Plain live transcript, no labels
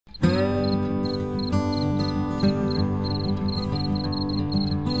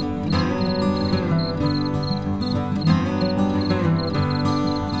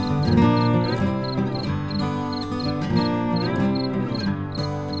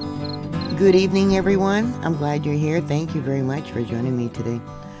Good evening, everyone. I'm glad you're here. Thank you very much for joining me today.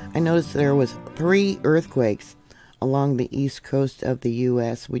 I noticed there was 3 earthquakes along the east coast of the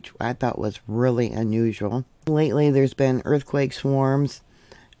U.S., which I thought was really unusual. Lately, there's been earthquake swarms.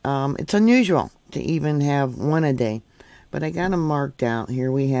 It's unusual to even have one a day, but I got them marked out.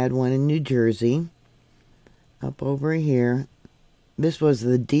 Here we had one in New Jersey, up over here. This was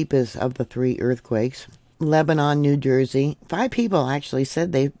the deepest of the 3 earthquakes. Lebanon, New Jersey. 5 people actually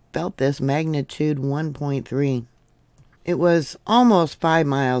said they felt this, magnitude 1.3. It was almost 5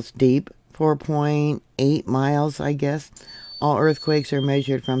 miles deep, 4.8 miles, I guess. All earthquakes are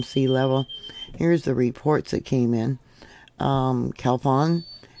measured from sea level. Here's the reports that came in. Calpon,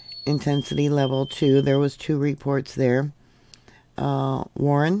 intensity level 2. There was 2 reports there.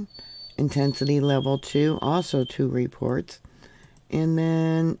 Warren, intensity level 2. Also 2 reports. And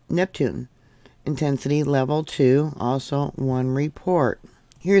then Neptune, intensity level 2, also 1 report.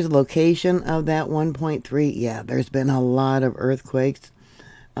 Here's the location of that 1.3. Yeah, there's been a lot of earthquakes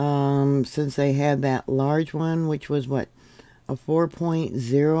since they had that large one, which was what, a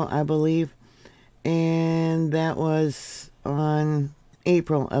 4.0, I believe. And that was on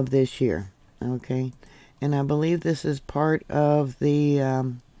April of this year. Okay. And I believe this is part of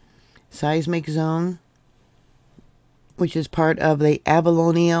the seismic zone, which is part of the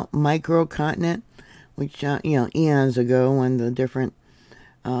Appalachian microcontinent, which, eons ago when the different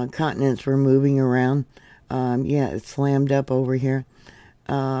continents were moving around. Yeah, it slammed up over here.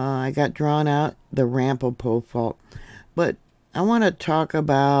 I got drawn out the Ramapo fault. But I want to talk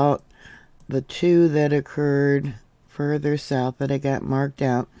about the 2 that occurred further south that I got marked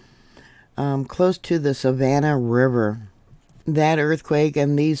out, close to the Savannah River. That earthquake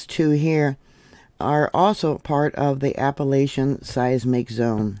and these 2 here are also part of the Appalachian seismic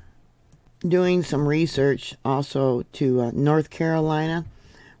zone. Doing some research also to North Carolina,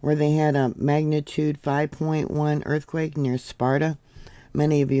 where they had a magnitude 5.1 earthquake near Sparta.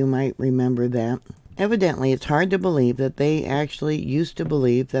 Many of you might remember that. Evidently, it's hard to believe that they actually used to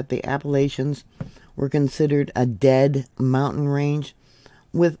believe that the Appalachians were considered a dead mountain range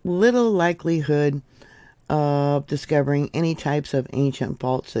with little likelihood of discovering any types of ancient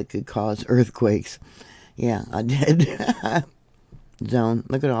faults that could cause earthquakes. Yeah, a dead zone.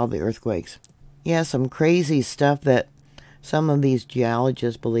 Look at all the earthquakes. Yeah, some crazy stuff that some of these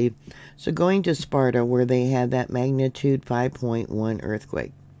geologists believe. So going to Sparta, where they had that magnitude 5.1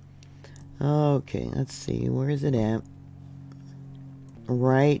 earthquake. Okay, let's see. Where is it at?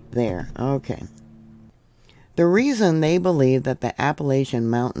 Right there. Okay. The reason they believe that the Appalachian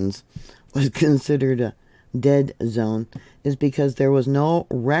Mountains was considered a dead zone is because there was no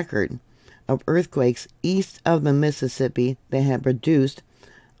record of earthquakes east of the Mississippi that had produced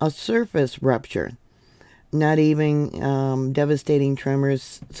a surface rupture. Not even devastating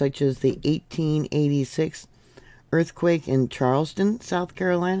tremors such as the 1886 earthquake in Charleston, South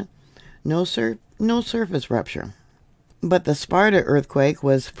Carolina. No surface rupture. But the Sparta earthquake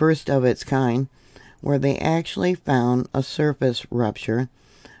was first of its kind, where they actually found a surface rupture,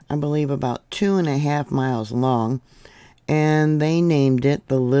 I believe about 2.5 miles long, and they named it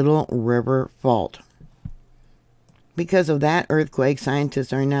the Little River Fault. Because of that earthquake,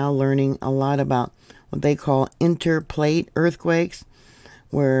 scientists are now learning a lot about what they call interplate earthquakes,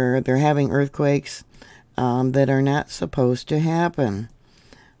 where they're having earthquakes that are not supposed to happen.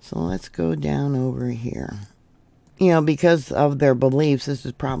 So let's go down over here. Because of their beliefs, this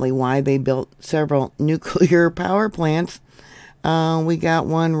is probably why they built several nuclear power plants. We got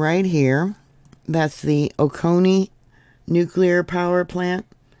one right here. That's the Oconee nuclear power plant.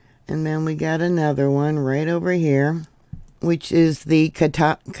 And then we got another one right over here, which is the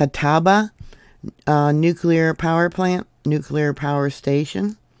Catawba nuclear power plant, nuclear power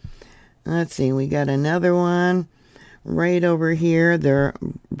station. Let's see, we got another one right over here, the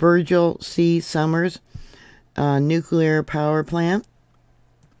Virgil C. Summers nuclear power plant.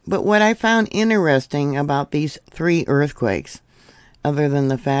 But what I found interesting about these 3 earthquakes, other than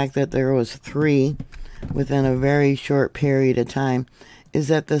the fact that there was 3 within a very short period of time, is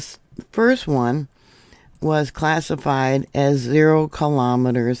that this first one was classified as 0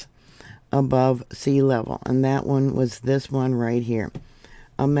 kilometers above sea level. And that one was this one right here,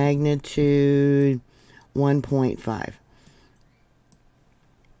 a magnitude 1.5.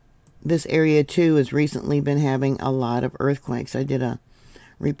 This area 2 has recently been having a lot of earthquakes. I did a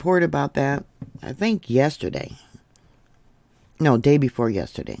report about that, I think yesterday. No, day before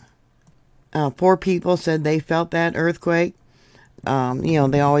yesterday. 4 people said they felt that earthquake. They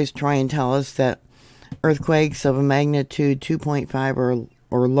always try and tell us that earthquakes of a magnitude 2.5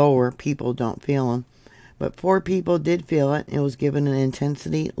 or lower, people don't feel them. But 4 people did feel it. It was given an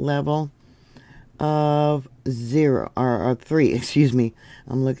intensity level of 0, or 3, excuse me.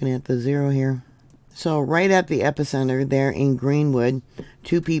 I'm looking at the 0 here. So right at the epicenter there in Greenwood,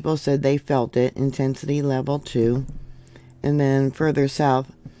 2 people said they felt it, intensity level 2. And then further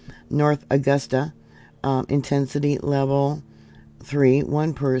south, North Augusta, intensity level 3.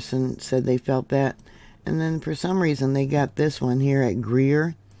 1 person said they felt that. And then for some reason they got this one here at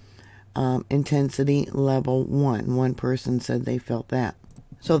Greer, intensity level 1. 1 person said they felt that.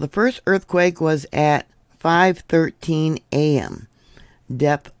 So the first earthquake was at 5:13 a.m.,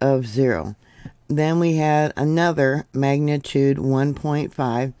 depth of 0. Then we had another magnitude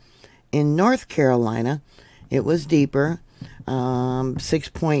 1.5 in North Carolina. It was deeper,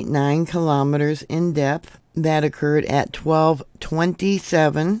 6.9 kilometers in depth. That occurred at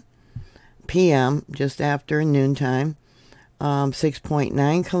 12:27 p.m., just after noontime.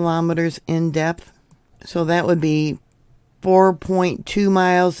 6.9 kilometers in depth. So that would be 4.2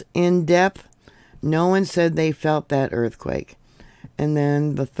 miles in depth. No one said they felt that earthquake. And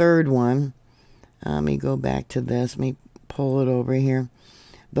then the third one, let me go back to this. Let me pull it over here.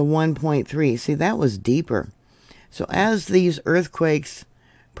 The 1.3. See, that was deeper. So as these earthquakes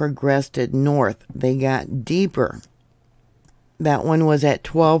progressed north, they got deeper. That one was at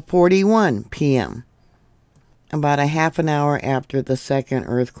 12:41 p.m., about a half an hour after the second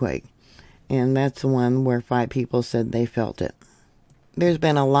earthquake. And that's the one where 5 people said they felt it. There's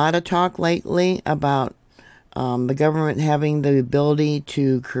been a lot of talk lately about the government having the ability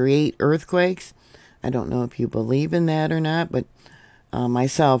to create earthquakes. I don't know if you believe in that or not, but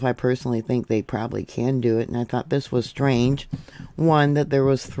myself, I personally think they probably can do it. And I thought this was strange. One, that there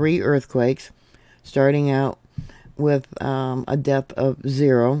was 3 earthquakes, starting out with a depth of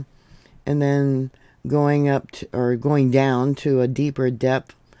 0, and then going up to, or going down to a deeper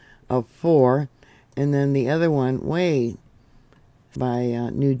depth of 4, and then the other one way by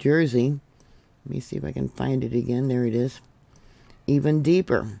New Jersey. Let me see if I can find it again. There it is. Even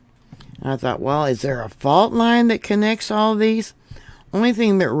deeper. I thought, well, is there a fault line that connects all these? Only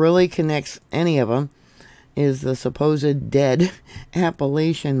thing that really connects any of them is the supposed dead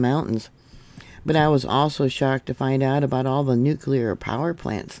Appalachian Mountains. But I was also shocked to find out about all the nuclear power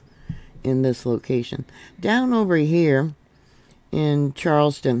plants in this location. Down over here in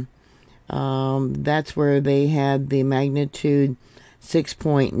Charleston, that's where they had the magnitude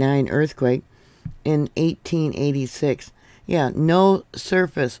 6.9 earthquake in 1886. Yeah, no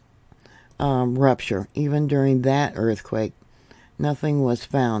surface rupture, even during that earthquake. Nothing was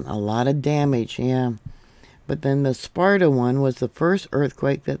found. A lot of damage, yeah. But then the Sparta one was the first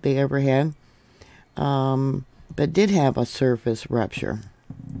earthquake that they ever had that did have a surface rupture.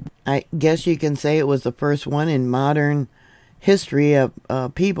 I guess you can say it was the first one in modern history of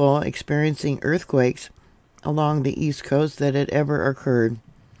people experiencing earthquakes along the East Coast that had ever occurred.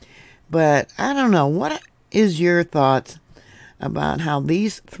 But I don't know. What is your thoughts about how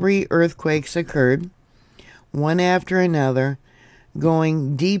these 3 earthquakes occurred, one after another,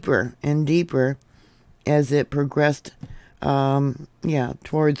 going deeper and deeper as it progressed,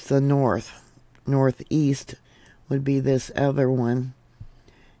 towards the northeast would be this other one.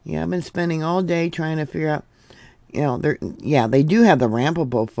 Yeah, I've been spending all day trying to figure out, they do have the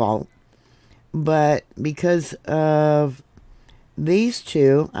Rampable Fault, but because of these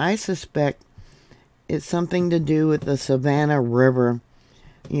 2, I suspect it's something to do with the Savannah River.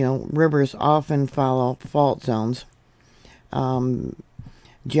 You know, rivers often follow fault zones.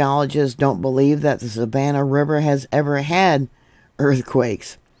 Geologists don't believe that the Savannah River has ever had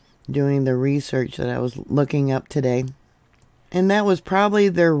earthquakes, doing the research that I was looking up today. And that was probably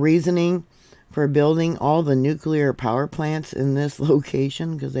their reasoning for building all the nuclear power plants in this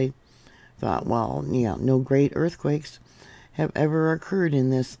location, because they thought, well, no great earthquakes have ever occurred in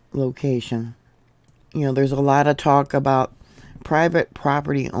this location. You know, there's a lot of talk about private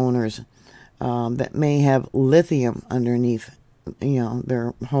property owners that may have lithium underneath,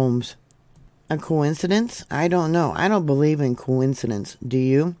 their homes. A coincidence? I don't know. I don't believe in coincidence. Do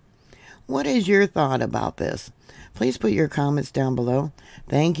you? What is your thought about this? Please put your comments down below.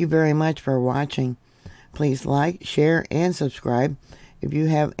 Thank you very much for watching. Please like, share, and subscribe. If you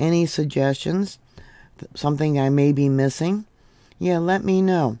have any suggestions, something I may be missing, let me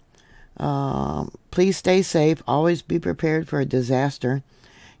know. Please stay safe. Always be prepared for a disaster.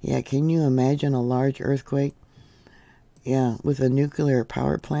 Can you imagine a large earthquake? With a nuclear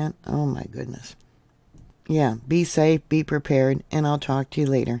power plant. Oh my goodness. Be safe, be prepared, and I'll talk to you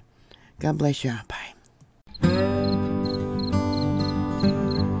later. God bless you. Bye.